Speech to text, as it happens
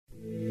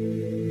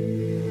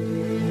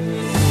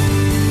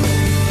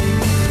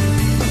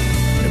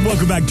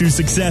Welcome back to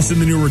Success in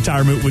the New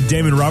Retirement with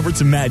Damon Roberts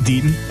and Matt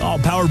Deaton, all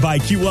powered by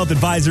Acute Wealth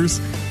Advisors.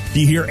 If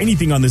you hear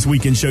anything on this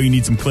weekend show you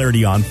need some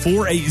clarity on,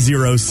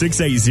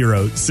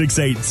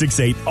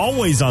 480-680-6868,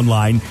 always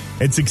online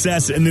at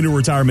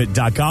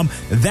successinthenewretirement.com.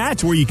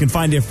 That's where you can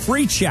find a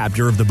free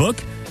chapter of the book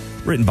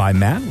written by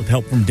Matt with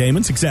help from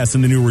Damon, Success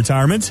in the New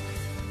Retirement.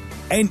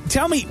 And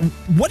tell me,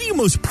 what are you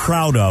most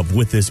proud of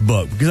with this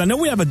book? Because I know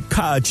we have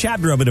a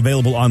chapter of it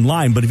available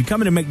online, but if you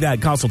come in and make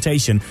that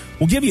consultation,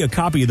 we'll give you a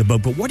copy of the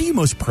book. But what are you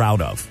most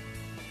proud of?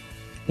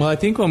 Well, I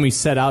think when we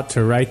set out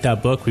to write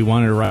that book, we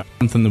wanted to write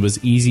something that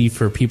was easy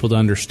for people to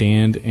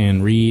understand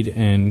and read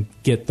and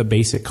get the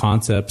basic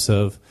concepts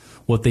of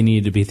what they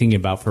needed to be thinking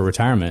about for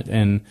retirement.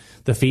 And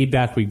the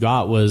feedback we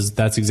got was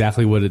that's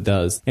exactly what it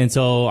does. And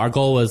so our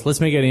goal was, let's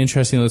make it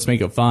interesting, let's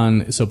make it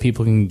fun so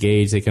people can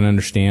engage, they can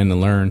understand and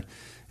learn.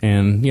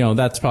 And,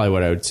 that's probably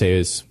what I would say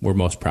is we're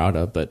most proud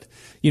of. But,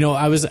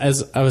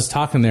 as I was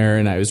talking there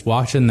and I was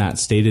watching that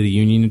State of the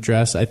Union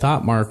address, I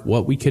thought, Mark,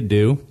 what we could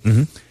do,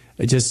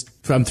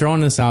 I'm throwing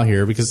this out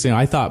here because,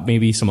 I thought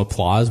maybe some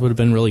applause would have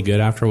been really good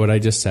after what I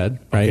just said,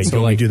 right? Okay,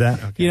 so do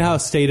that? Okay. You know how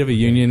State of a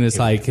Union is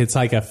it's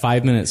like a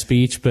 5-minute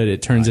speech, but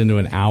it turns into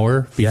an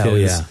hour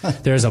because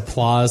there's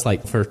applause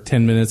for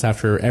 10 minutes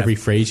after every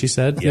phrase you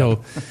said. Yeah.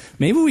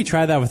 Maybe we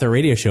try that with a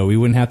radio show. We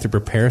wouldn't have to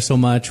prepare so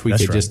much. We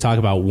could just talk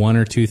about one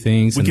or two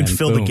things. We could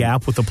fill the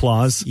gap with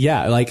applause.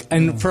 Yeah,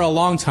 and for a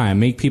long time,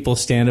 make people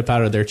stand up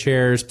out of their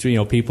chairs.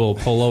 People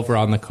pull over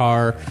on the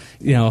car.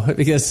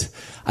 Because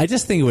I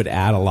just think it would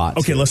add a lot.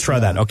 Okay, let's try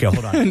that. Okay,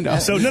 hold on. No.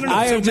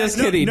 I am just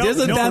kidding. No,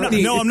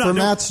 I'm not. For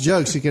Matt's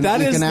jokes, you can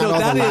add all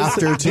the laughter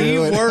to it. That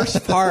is the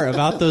worst part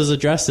about those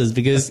addresses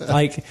because,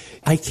 I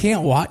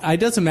can't watch. It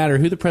doesn't matter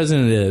who the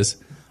president is.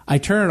 I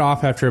turn it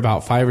off after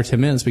about 5 or 10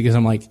 minutes because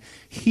I'm like,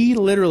 he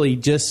literally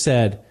just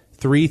said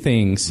 3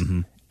 things,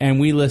 and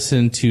we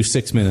listened to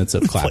 6 minutes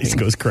of clapping. The place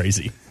goes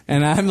crazy.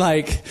 And I'm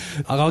like,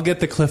 I'll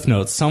get the Cliff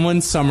Notes.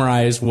 Someone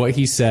summarize what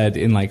he said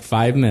in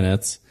 5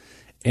 minutes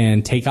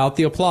and take out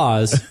the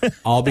applause.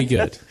 I'll be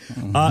good. So,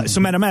 Matt,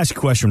 I'm going to ask you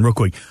a question real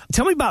quick.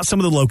 Tell me about some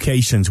of the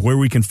locations where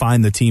we can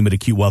find the team at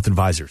Acute Wealth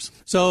Advisors.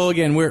 So,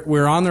 again,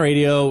 we're on the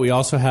radio. We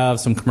also have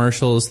some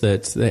commercials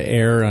that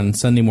air on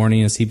Sunday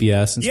morning at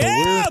CBS. And so all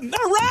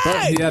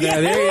right!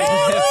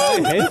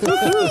 There you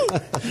go.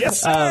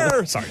 Yes,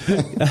 sir! Sorry.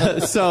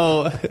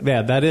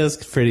 That is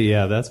pretty,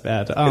 that's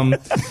bad.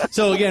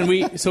 So, again,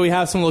 we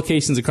have some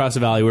locations across the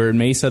valley. We're in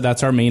Mesa.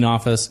 That's our main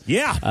office.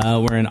 Yeah.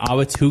 We're in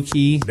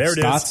Ahwatukee, there it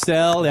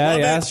Scottsdale.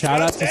 Is.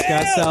 Shout out to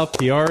Scottsdale,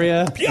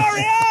 Peoria.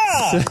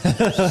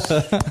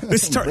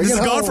 This has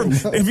gone from,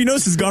 if you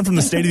notice, it's gone from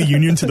the State of the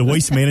Union to the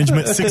Waste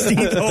Management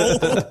 16th hole.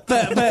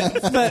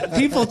 But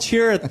people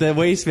cheer at the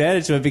Waste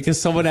Management because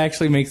someone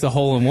actually makes a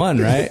hole-in-one,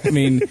 right? I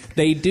mean,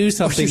 they do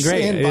something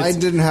great. Biden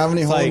didn't have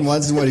any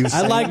hole-in-ones in what he was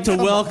saying? I'd like to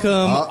welcome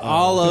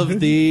all of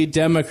the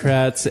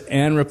Democrats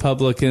and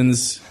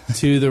Republicans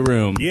to the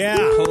room. Yeah.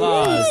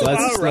 Applause.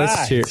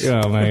 Let's cheer.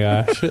 Oh, my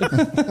gosh.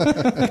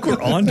 I think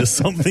we're on to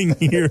something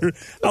here.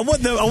 I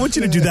want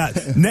you to do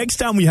that. Next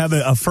time we have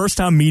a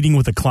first-time meeting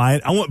with a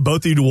client, I want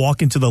both of you to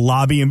walk into the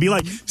lobby and be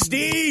like,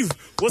 Steve,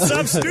 what's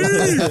up, Steve?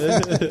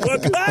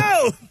 Welcome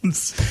out.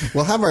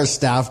 We'll have our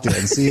staff do it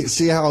and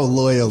see how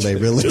loyal they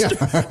really are.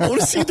 I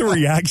want to see the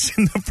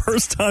reaction the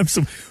first time.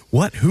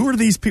 What? Who are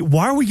these people?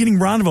 Why are we getting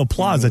round of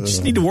applause? I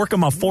just need to work on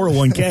my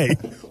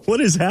 401k. What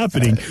is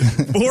happening?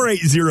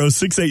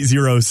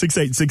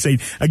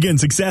 480-680-6868. Again,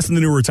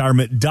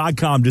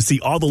 successinthenewretirement.com to see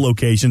all the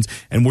locations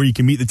and where you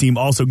can meet the team.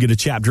 Also get a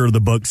chapter of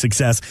the book,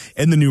 Success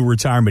in the New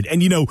Retirement.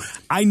 And,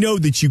 I know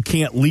that you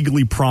can't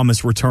legally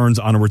promise returns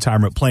on a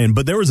retirement plan,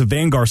 but there was a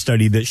Vanguard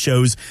study that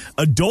shows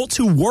adults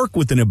who work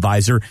with an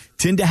advisor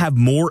tend to have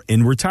more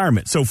in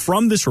retirement. So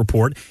from this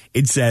report,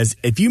 it says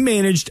if you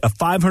managed a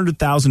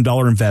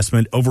 $500,000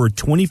 investment over a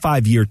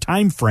 25-year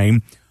time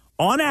frame,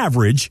 on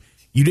average,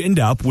 you'd end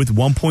up with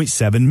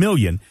 $1.7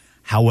 million.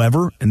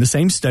 However, in the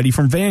same study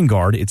from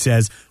Vanguard, it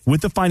says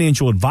with a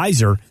financial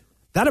advisor,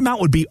 that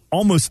amount would be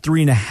almost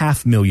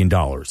 $3.5 million.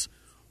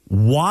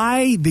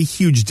 Why the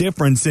huge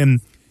difference? And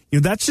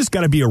that's just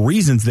got to be a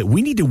reason that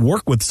we need to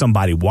work with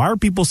somebody. Why are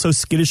people so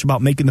skittish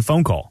about making the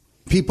phone call?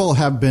 People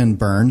have been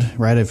burned,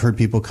 right? I've heard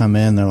people come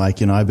in, they're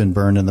like, I've been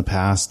burned in the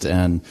past.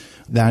 And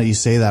now you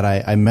say that,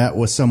 I met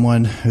with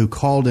someone who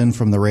called in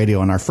from the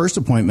radio, and our first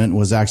appointment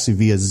was actually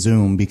via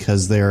Zoom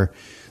because they're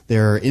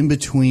in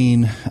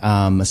between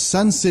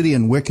Sun City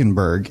and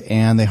Wickenburg,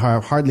 and they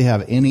hardly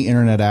have any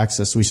internet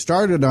access. We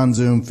started on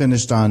Zoom,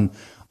 finished on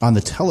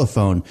the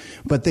telephone.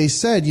 But they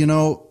said,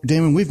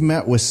 Damon, we've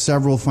met with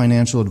several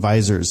financial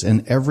advisors,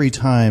 and every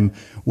time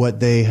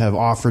what they have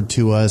offered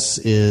to us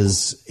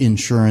is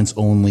insurance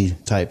only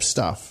type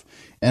stuff.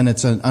 And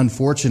it's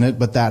unfortunate,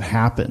 but that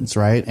happens,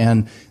 right?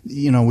 And,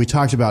 we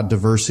talked about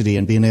diversity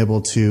and being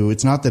able to,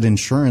 it's not that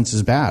insurance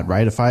is bad,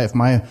 right? If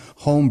my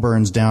home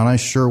burns down, I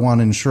sure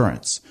want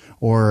insurance.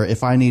 Or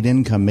if I need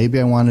income, maybe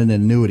I want an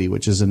annuity,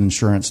 which is an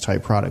insurance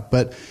type product.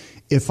 But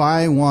if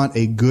I want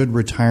a good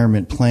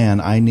retirement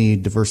plan, I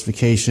need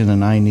diversification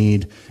and I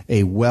need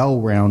a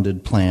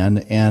well-rounded plan.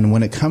 And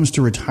when it comes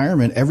to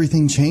retirement,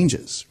 everything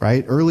changes,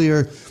 right?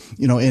 Earlier,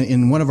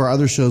 in one of our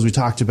other shows, we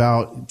talked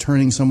about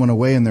turning someone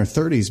away in their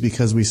 30s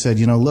because we said,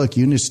 look,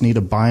 you just need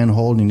to buy and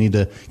hold and you need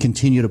to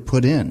continue to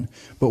put in.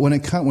 But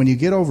when you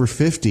get over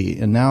 50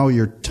 and now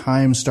your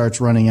time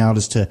starts running out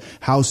as to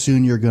how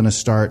soon you're going to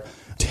start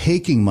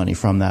taking money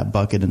from that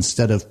bucket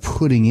instead of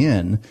putting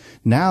in,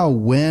 now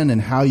when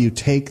and how you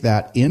take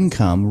that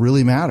income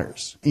really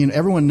matters.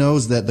 Everyone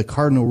knows that the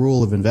cardinal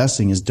rule of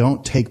investing is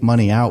don't take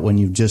money out when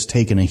you've just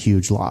taken a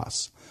huge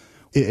loss.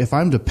 If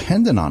I'm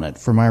dependent on it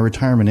for my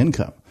retirement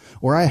income,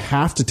 or I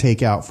have to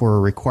take out for a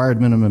required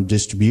minimum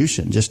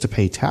distribution just to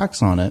pay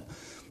tax on it,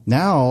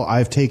 now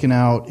I've taken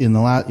out in the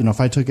last, if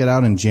I took it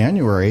out in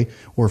January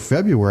or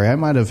February, I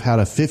might have had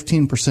a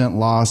 15%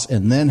 loss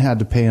and then had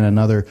to pay in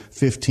another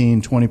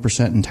 15,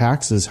 20% in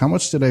taxes. How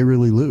much did I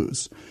really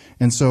lose?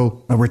 And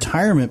so a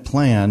retirement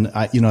plan,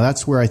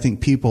 that's where I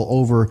think people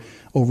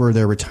over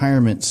their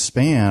retirement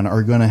span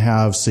are going to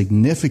have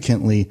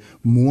significantly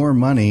more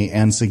money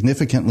and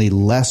significantly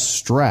less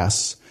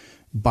stress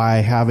by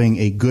having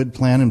a good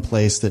plan in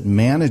place that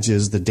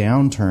manages the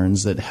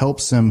downturns, that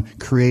helps them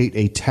create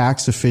a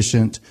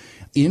tax-efficient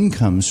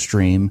income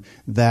stream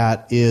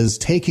that is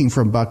taking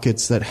from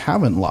buckets that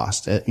haven't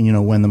lost,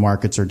 when the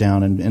markets are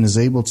down and is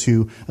able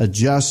to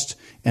adjust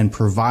and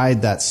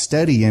provide that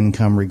steady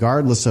income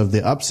regardless of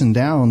the ups and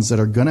downs that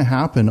are going to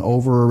happen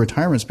over a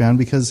retirement span,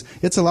 because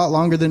it's a lot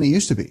longer than it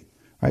used to be,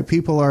 right?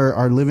 People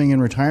are living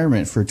in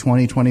retirement for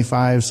 20,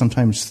 25,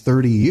 sometimes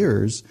 30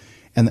 years.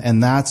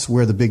 And that's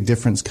where the big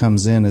difference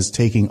comes in, is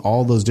taking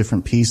all those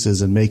different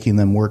pieces and making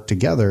them work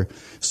together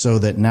so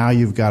that now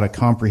you've got a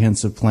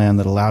comprehensive plan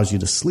that allows you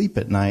to sleep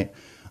at night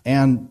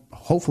and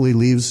hopefully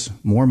leaves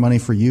more money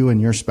for you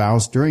and your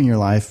spouse during your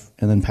life,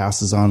 and then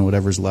passes on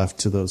whatever's left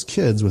to those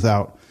kids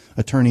without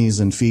attorneys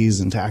and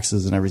fees and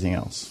taxes and everything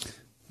else.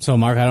 So,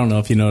 Mark, I don't know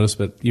if you noticed,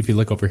 but if you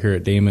look over here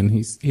at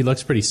Damon, he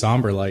looks pretty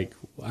somber. Like,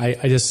 I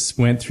just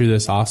went through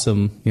this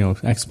awesome,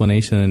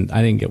 explanation, and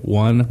I didn't get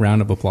one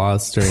round of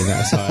applause during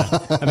that. So,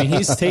 I mean,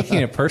 he's taking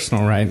it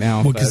personal right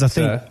now. Well, because I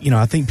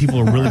think people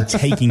are really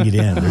taking it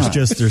in.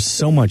 There's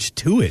so much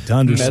to it to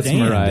understand.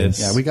 Mesmerized.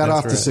 Yeah, we got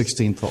off the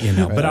 16th hole.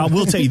 But I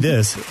will tell you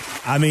this.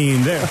 I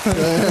mean, there it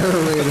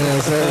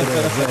is.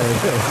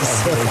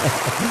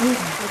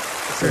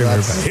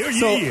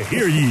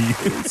 Hear ye.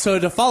 So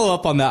to follow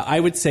up on that, I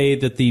would say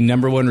that the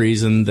number one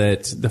reason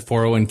that the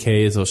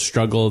 401ks will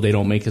struggle, they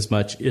don't make as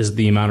much, is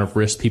the amount of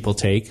risk people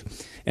take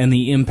and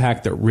the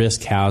impact that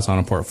risk has on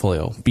a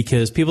portfolio.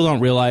 Because people don't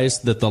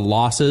realize that the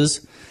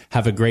losses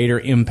have a greater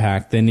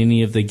impact than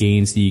any of the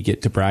gains that you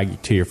get to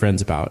brag to your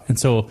friends about. And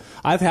so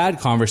I've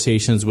had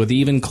conversations with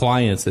even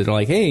clients that are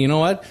like, hey, you know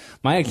what?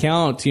 My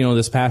account,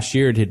 this past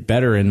year did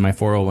better in my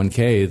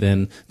 401k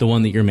than the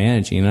one that you're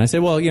managing. And I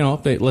said, well,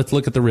 let's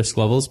look at the risk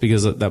levels,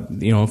 because that,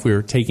 if we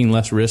were taking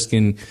less risk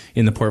in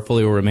the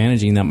portfolio we're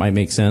managing, that might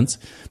make sense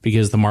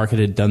because the market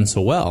had done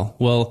so well.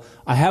 Well,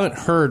 I haven't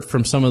heard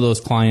from some of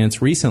those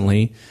clients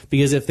recently,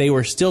 because if they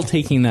were still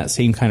taking that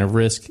same kind of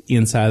risk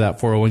inside that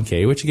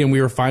 401k, which again,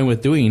 we were fine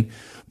with doing,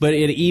 but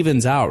it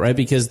evens out, right?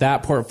 Because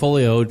that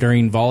portfolio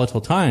during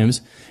volatile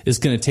times is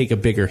going to take a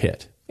bigger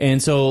hit.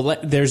 And so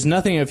there's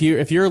nothing, if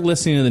you're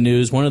listening to the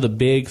news, one of the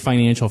big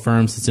financial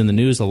firms that's in the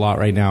news a lot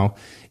right now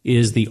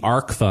is the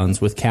ARK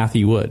funds with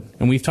Cathie Wood.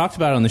 And we've talked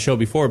about it on the show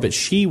before, but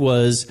she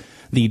was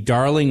the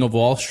darling of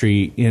Wall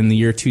Street in the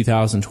year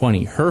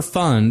 2020. Her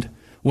fund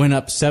went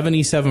up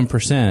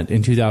 77%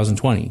 in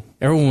 2020.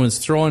 Everyone was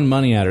throwing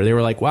money at her. They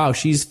were like, wow,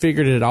 she's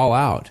figured it all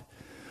out.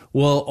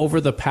 Well, over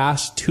the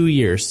past 2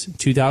 years,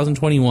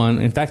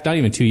 2021, in fact, not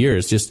even 2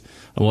 years, just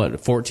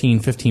 14,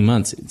 15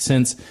 months,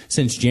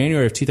 since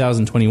January of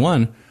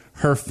 2021,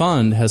 her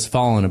fund has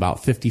fallen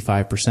about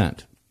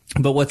 55%.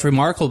 But what's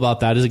remarkable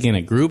about that is, again,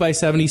 it grew by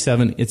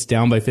 77, it's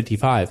down by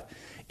 55.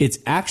 It's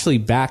actually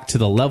back to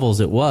the levels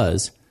it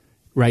was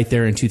right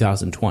there in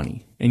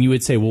 2020. And you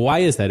would say, well, why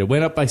is that? It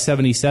went up by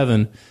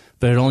 77,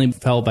 but it only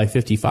fell by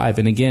 55.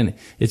 And again,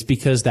 it's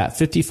because that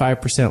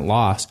 55%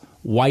 loss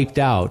wiped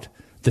out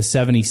the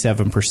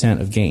 77%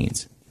 of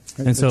gains.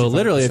 And so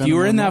literally, if you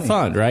were in that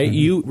fund, right,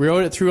 you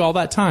rode it through all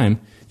that time,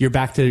 you're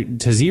back to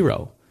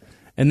zero.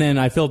 And then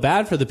I feel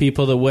bad for the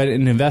people that went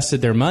and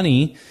invested their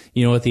money,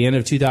 at the end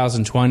of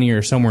 2020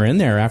 or somewhere in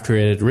there after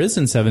it had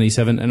risen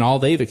 77, and all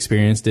they've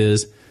experienced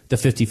is the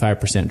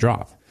 55%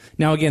 drop.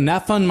 Now, again,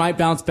 that fund might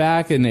bounce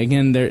back, and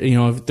again,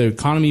 if the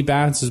economy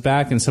bounces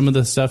back and some of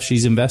the stuff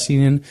she's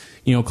investing in,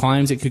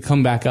 climbs, it could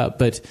come back up.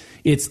 But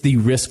it's the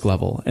risk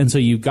level. And so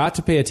you've got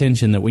to pay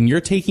attention that when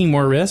you're taking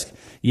more risk,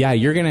 yeah,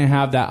 you're going to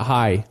have that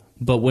high.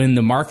 But when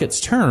the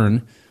markets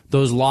turn,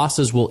 those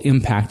losses will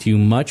impact you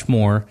much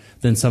more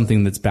than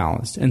something that's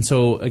balanced. And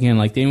so, again,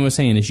 like Damon was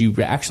saying, is you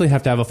actually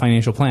have to have a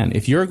financial plan.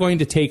 If you're going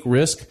to take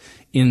risk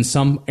in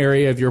some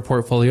area of your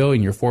portfolio,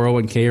 in your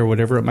 401k or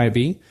whatever it might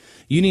be,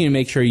 you need to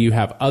make sure you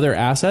have other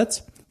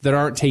assets that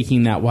aren't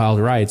taking that wild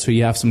ride, so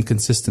you have some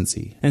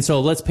consistency. And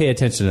so let's pay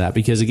attention to that,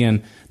 because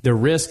again, the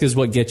risk is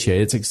what gets you.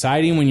 It's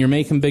exciting when you're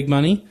making big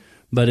money,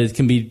 but it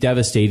can be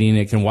devastating.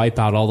 It can wipe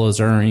out all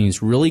those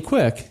earnings really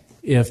quick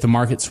if the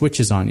market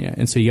switches on you.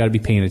 And so you got to be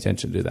paying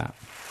attention to that.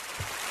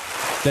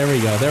 There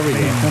we go.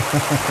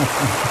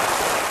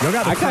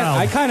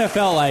 I kind of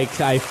felt like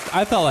I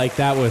felt like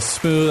that was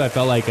smooth. I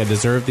felt like I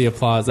deserved the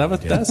applause.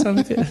 That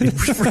sounded good.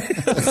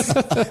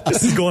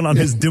 This is going on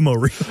his demo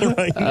reel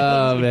right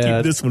now. Oh, man.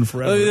 Keep this one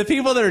forever. The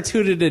people that are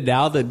tuning in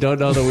now that don't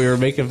know that we were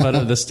making fun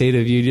of the State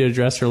of Union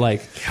address are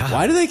like,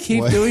 why do they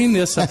keep doing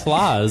this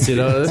applause? You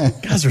know,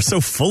 guys are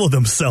so full of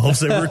themselves.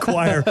 They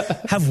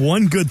have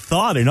one good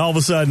thought, and all of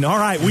a sudden, all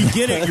right, we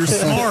get it. You're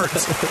smart.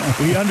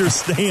 We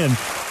understand.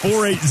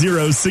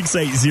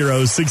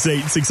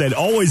 480-680-6868.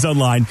 Always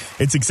online.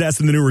 It's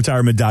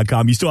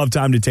successinthenewretirement.com. You still have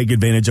time to take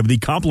advantage of the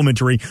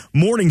complimentary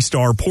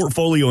Morningstar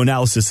portfolio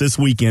analysis this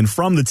weekend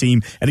from the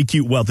team at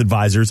Acute Wealth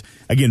Advisors.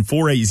 Again,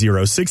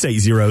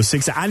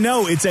 480-680-6868. I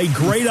know it's a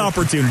great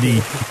opportunity.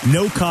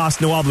 No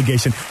cost, no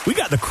obligation. We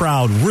got the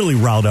crowd really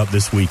riled up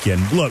this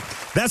weekend. Look,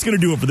 that's going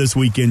to do it for this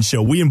weekend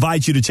show. We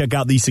invite you to check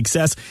out the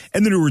Success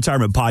in the New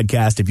Retirement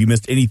podcast if you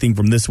missed anything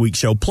from this week's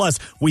show. Plus,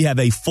 we have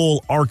a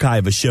full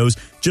archive of shows.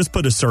 Just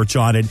put a search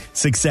on it,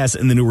 Success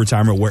in the New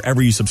Retirement, wherever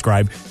you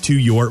subscribe to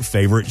your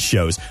favorite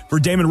shows. For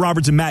Damon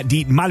Roberts and Matt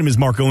Deaton, my name is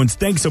Mark Owens.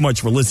 Thanks so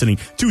much for listening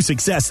to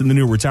Success in the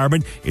New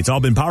Retirement. It's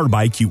all been powered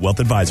by Acute Wealth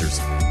Advisors.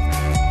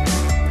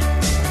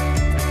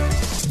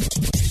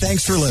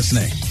 Thanks for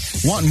listening.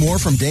 Want more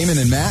from Damon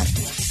and Matt?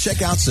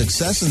 Check out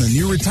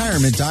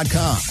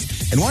successinthenewretirement.com.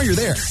 And while you're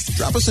there,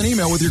 drop us an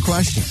email with your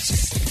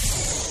questions.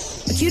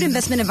 Acute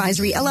Investment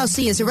Advisory,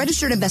 LLC is a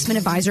registered investment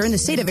advisor in the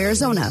state of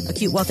Arizona.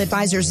 Acute Wealth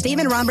Advisors,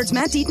 Damon Roberts,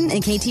 Matt Deaton,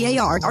 and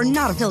KTAR are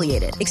not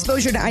affiliated.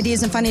 Exposure to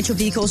ideas and financial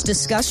vehicles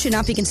discussed should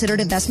not be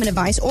considered investment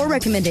advice or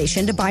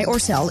recommendation to buy or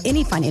sell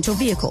any financial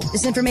vehicle.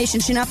 This information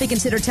should not be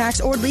considered tax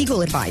or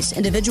legal advice.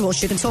 Individuals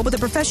should consult with a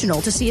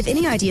professional to see if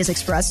any ideas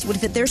expressed would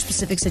fit their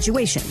specific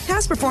situation.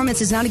 Past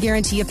performance is not a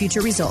guarantee of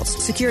future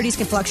results. Securities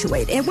can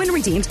fluctuate, and when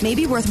redeemed, may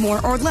be worth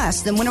more or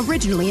less than when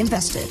originally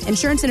invested.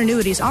 Insurance and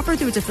annuities offered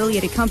through its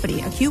affiliated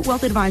company, Acute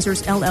Wealth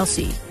Advisors,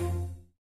 LLC.